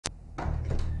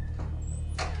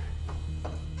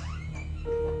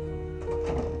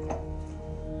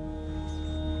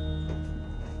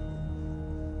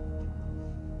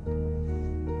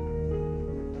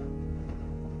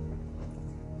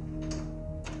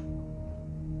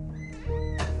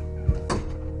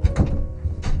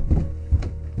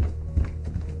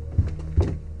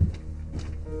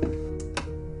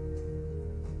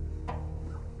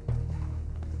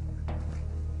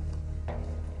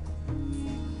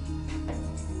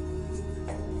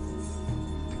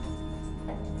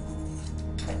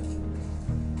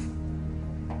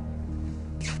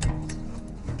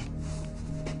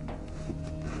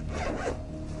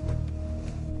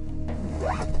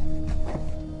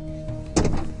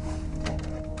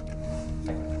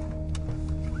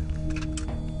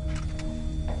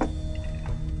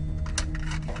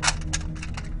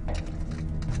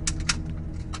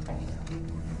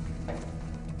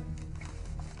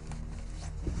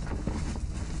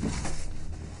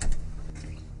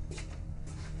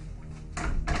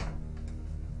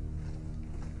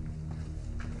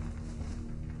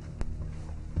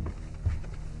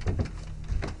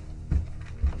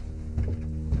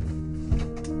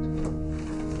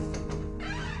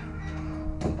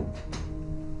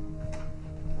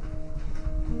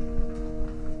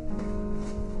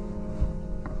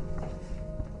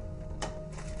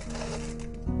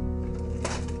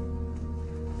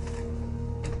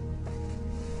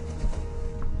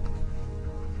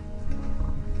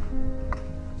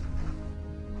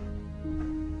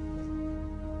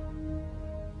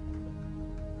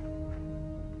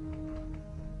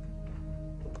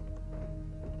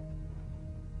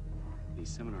these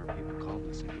seminar people called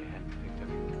and said you hadn't picked up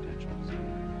your credentials.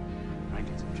 I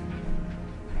did some checking.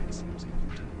 Kind of seems like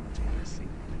you're dealing with Tennessee.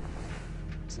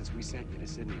 Since we sent you to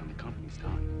Sydney on the company's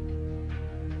dime,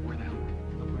 where the hell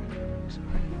were you? I'm sorry.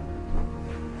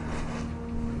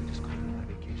 We just called it my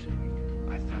vacation week.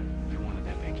 I thought you wanted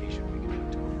that vacation week in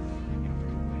October, you know, for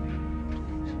your wedding.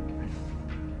 Please.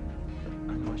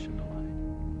 I know I shouldn't have lied.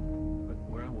 But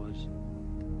where I was,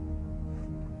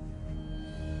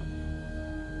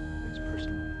 it's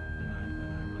personal, and I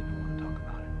really don't want to talk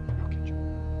about it. I'll get you.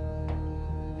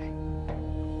 Hey,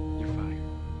 you're fired.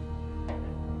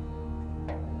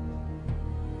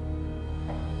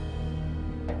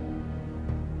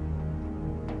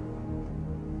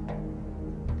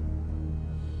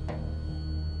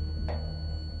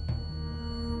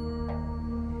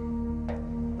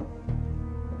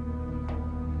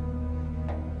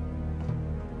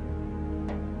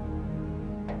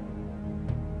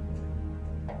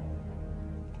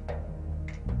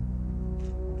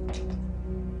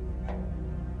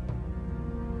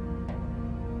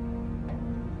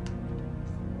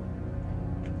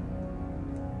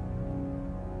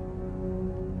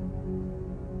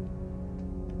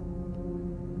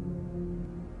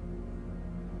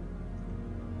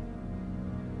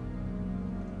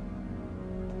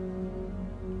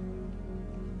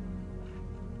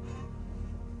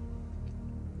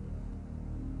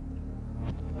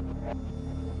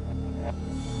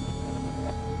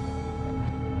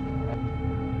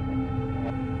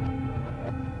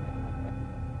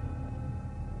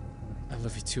 I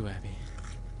love you too, Abby.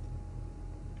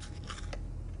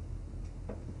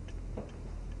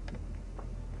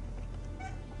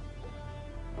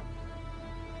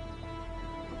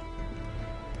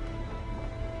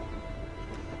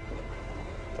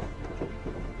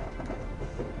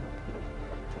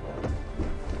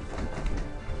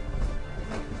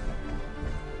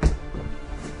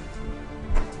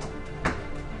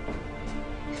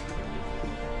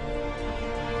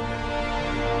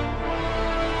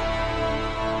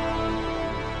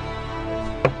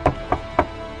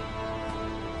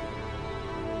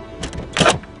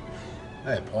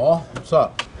 Hey, Paul. What's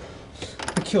up?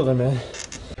 I killed her, man.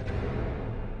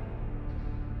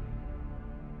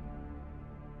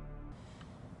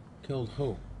 Killed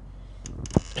who?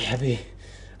 Abby.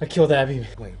 I killed Abby.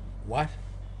 Wait, what?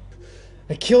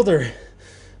 I killed her.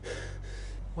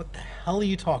 What the hell are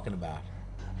you talking about?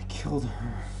 I killed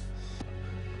her.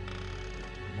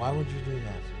 Why would you do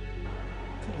that?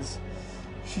 Because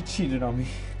she cheated on me.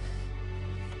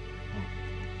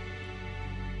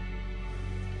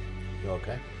 You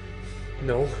okay?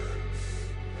 No.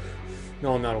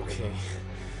 No, I'm not okay.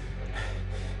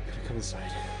 Can I come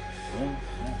inside? Yeah.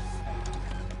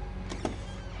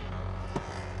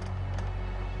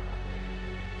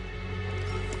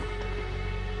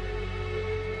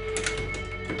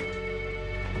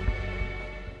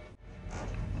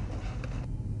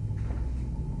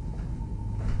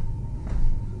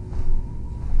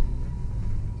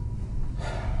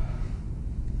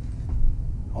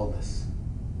 Hold this.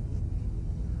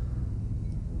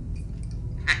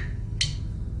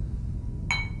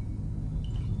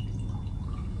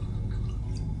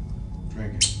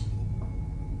 Drink it.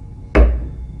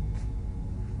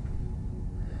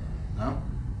 No?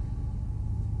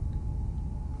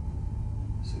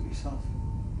 Suit yourself.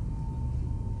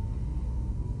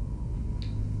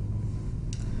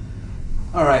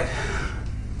 All right.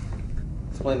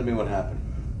 Explain to me what happened.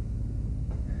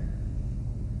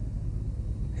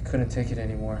 I couldn't take it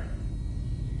anymore.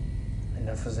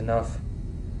 Enough was enough.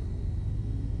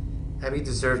 Abby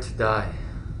deserved to die.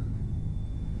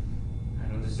 I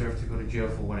don't deserve to go to jail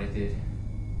for what I did.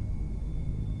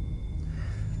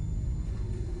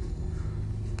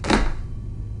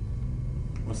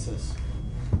 What's this?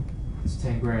 It's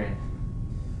 10 grand.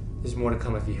 There's more to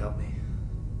come if you help me.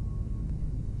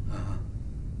 Uh-huh.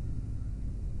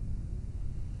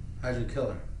 How'd you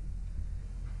kill her?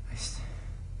 I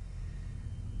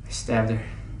stabbed her.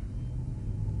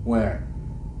 Where?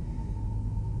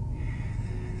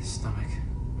 In the stomach.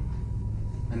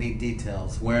 I need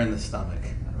details. Where in the stomach?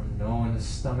 I don't know, in the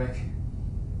stomach.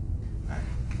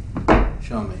 Alright.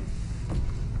 Show me.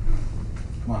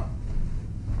 Come on.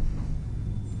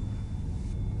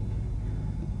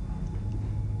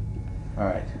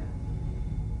 Alright.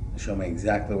 Show me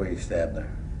exactly where you stabbed her.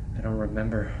 I don't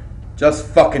remember. Just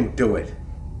fucking do it.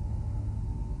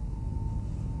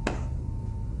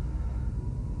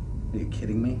 Are you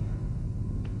kidding me?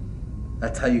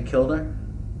 That's how you killed her?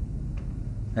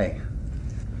 Hey.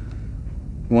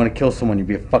 You want to kill someone, you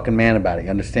be a fucking man about it. You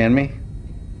understand me?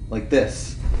 Like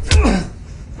this.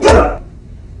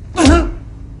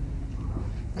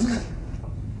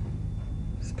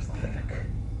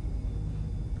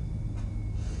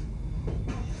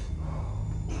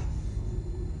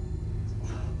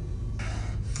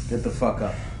 Get the fuck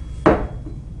up.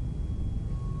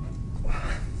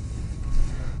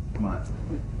 Come on.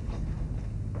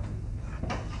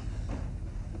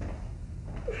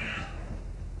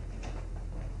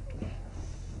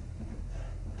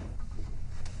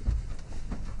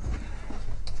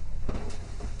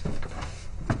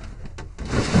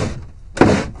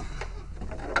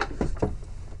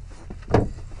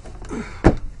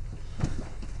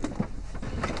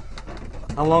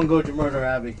 How long ago did you murder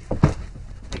Abby?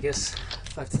 I guess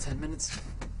 5 to 10 minutes.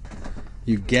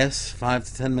 You guess 5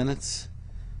 to 10 minutes?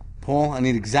 Paul, I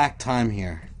need exact time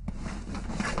here.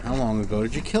 How long ago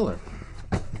did you kill her?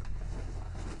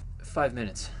 5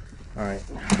 minutes. Alright,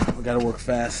 we gotta work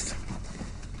fast.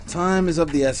 Time is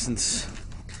of the essence.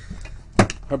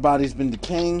 Her body's been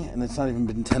decaying and it's not even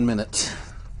been 10 minutes.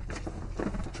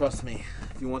 Trust me,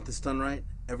 if you want this done right,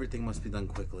 everything must be done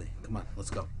quickly. Come on, let's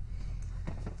go.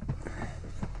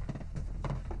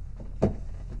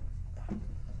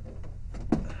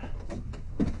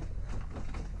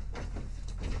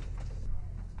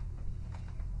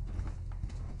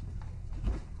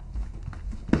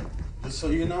 Just so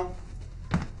you know,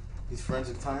 these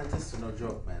forensic scientists are no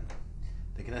joke, man.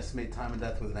 They can estimate time of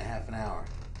death within a half an hour.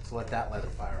 So let that light a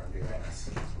fire under your ass.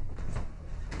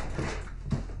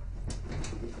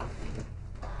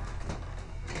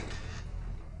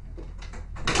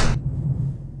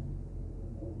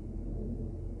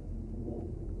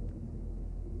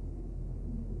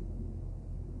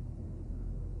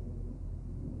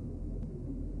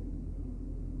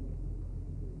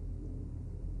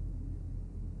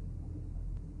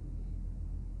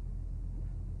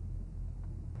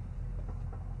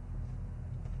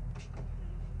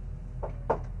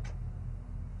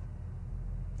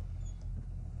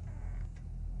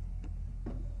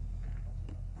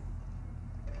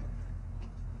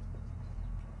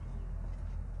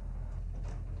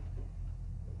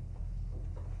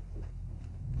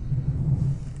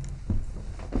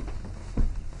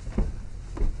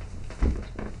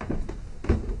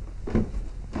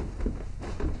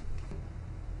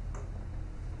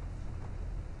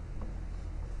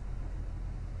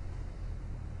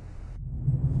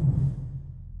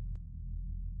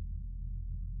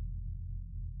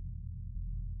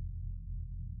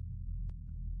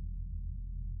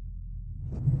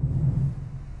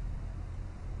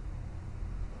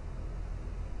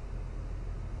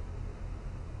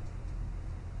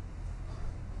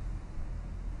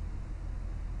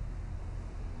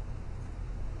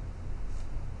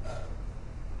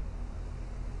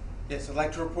 Yes, I'd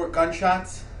like to report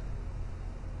gunshots.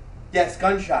 Yes,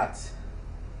 gunshots.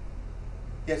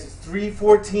 Yes, it's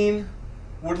 314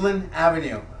 Woodland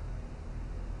Avenue.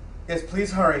 Yes,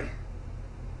 please hurry.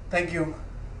 Thank you.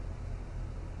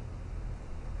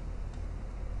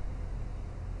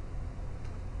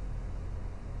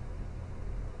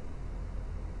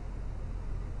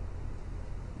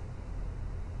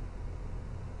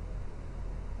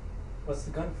 What's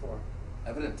the gun for?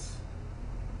 Evidence.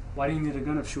 Why do you need a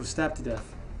gun if she was stabbed to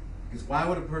death? Because why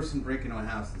would a person break into a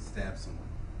house and stab someone?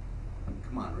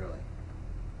 Come on, really.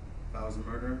 If I was a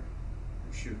murderer,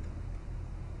 I'd shoot them.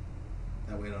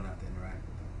 That way I don't have to interact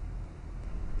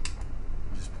with them.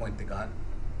 Just point the gun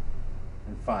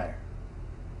and fire.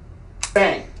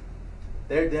 Bang!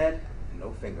 They're dead and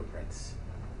no fingerprints.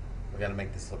 We gotta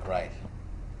make this look right.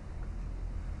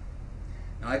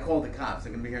 Now I called the cops.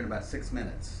 They're gonna be here in about 6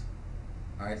 minutes.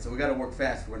 Alright, so we gotta work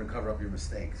fast if we're gonna cover up your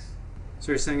mistakes.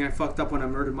 So you're saying I fucked up when I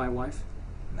murdered my wife?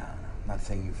 No, I'm not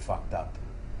saying you fucked up.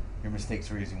 Your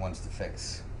mistakes are easy ones to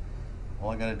fix.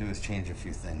 All I gotta do is change a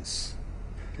few things.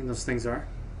 And those things are?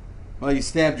 Well, you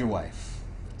stabbed your wife.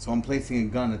 So I'm placing a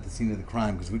gun at the scene of the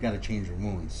crime because we gotta change her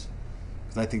wounds.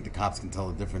 Because I think the cops can tell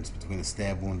the difference between a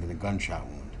stab wound and a gunshot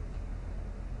wound.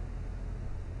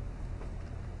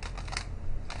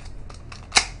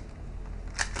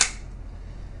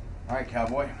 Alright,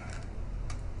 cowboy.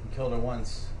 You killed her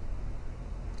once.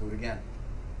 Do it again.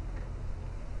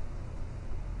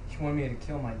 You want me to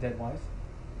kill my dead wife?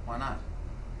 Why not?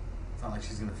 It's not like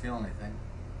she's gonna feel anything.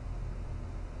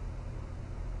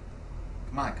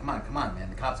 Come on, man.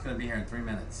 The cop's gonna be here in 3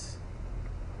 minutes.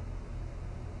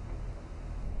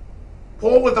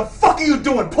 Paul, what the fuck are you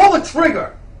doing? Pull the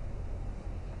trigger!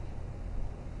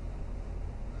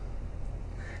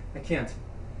 I can't.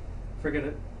 Forget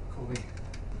it, Colby.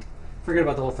 Forget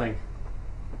about the whole thing.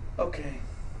 Okay.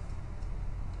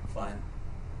 Fine.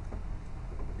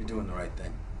 You're doing the right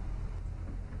thing.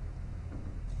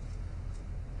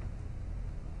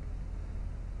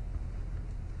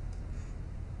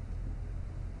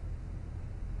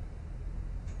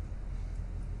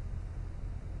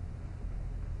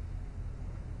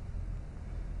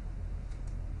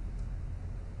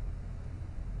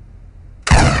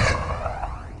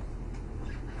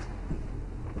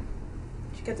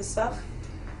 you get the stuff?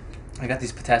 I got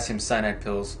these potassium cyanide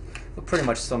pills. They'll pretty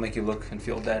much still make you look and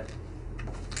feel dead.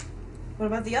 What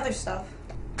about the other stuff?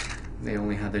 They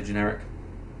only had the generic.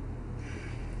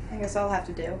 I guess I'll have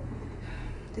to do.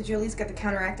 Did you at least get the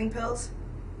counteracting pills?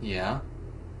 Yeah.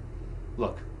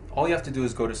 Look, all you have to do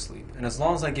is go to sleep, and as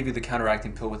long as I give you the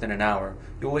counteracting pill within an hour,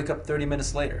 you'll wake up 30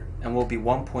 minutes later, and we'll be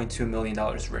 $1.2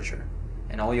 million richer.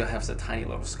 And all you'll have is a tiny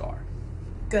little scar.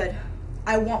 Good.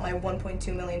 I want my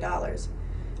 $1.2 million.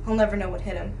 I'll never know what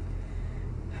hit him.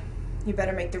 You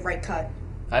better make the right cut.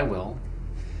 I will.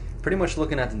 Pretty much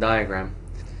looking at the diagram,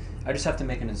 I just have to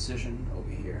make an incision over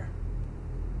here.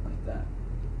 Like that.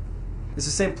 It's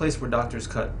the same place where doctors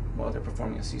cut while they're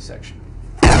performing a C-section.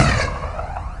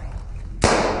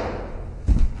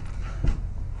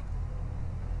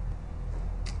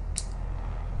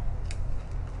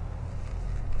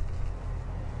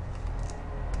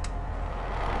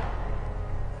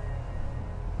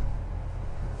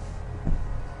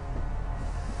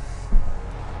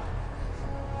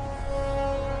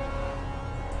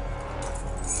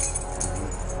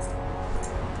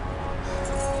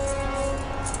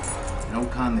 Don't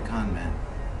con the con man.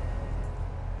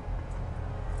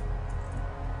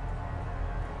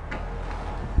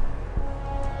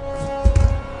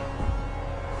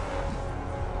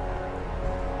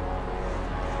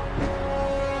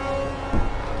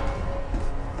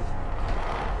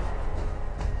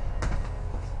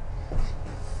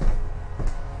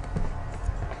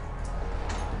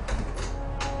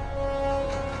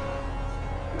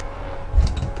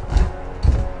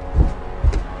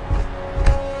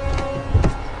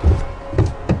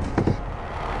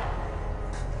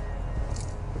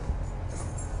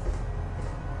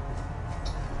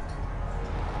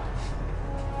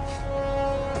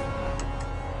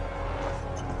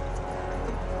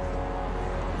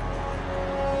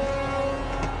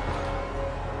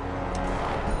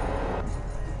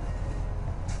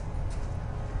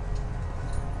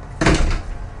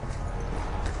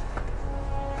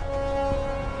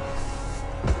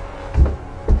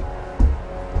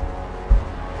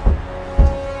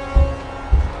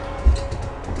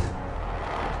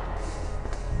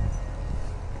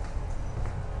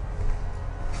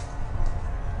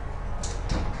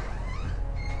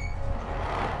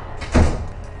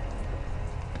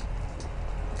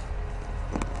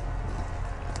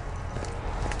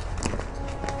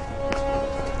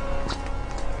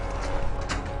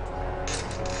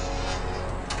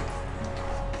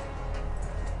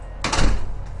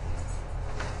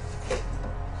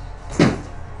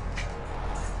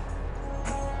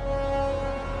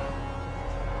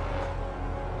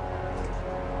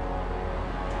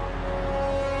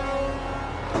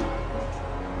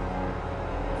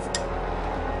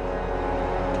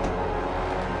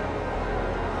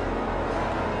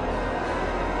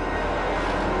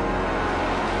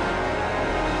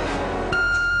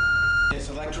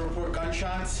 To report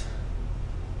gunshots?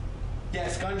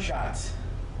 Yes, gunshots.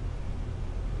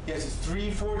 Yes, it's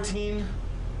 314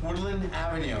 Woodland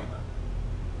Avenue.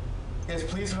 Yes,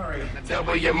 please hurry.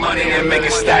 Double your money and make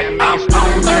it stack. I'm on to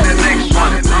the next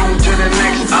one. On to the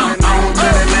next. I'm on to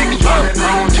the next one.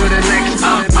 On to the next.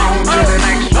 I'm on to the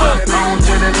next one. On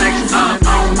to the next. I'm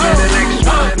on to the next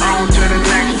one. On to the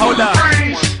next. Hold up.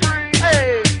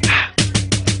 Hey.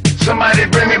 Somebody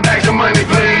bring me back the money,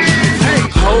 please.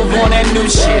 Hove on that new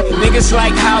shit. Niggas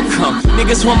like how come?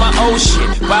 Niggas want my old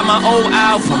shit. Buy my old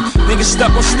album. Niggas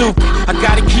stuck on stupid. I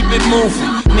gotta keep it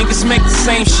moving. Niggas make the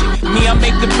same shit. Me, I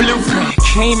make the blueprint.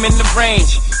 Came in the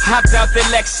range. Hopped out the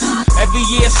Lexus. Every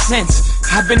year since,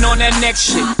 I've been on that next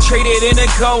shit. Traded in a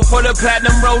gold for the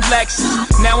platinum Rolexes.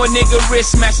 Now a nigga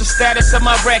wrist match the status of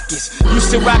my records. Used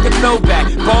to rock a throwback,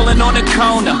 ballin' on a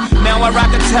corner. Now I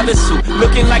rock a telesuit,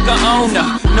 looking like a owner.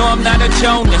 No, I'm not a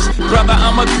Jonas, brother,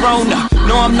 I'm a grown-up.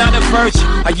 No, I'm not a virgin,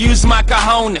 I use my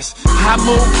cojones. I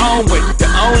move onward, the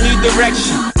only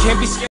direction. Can't be scared.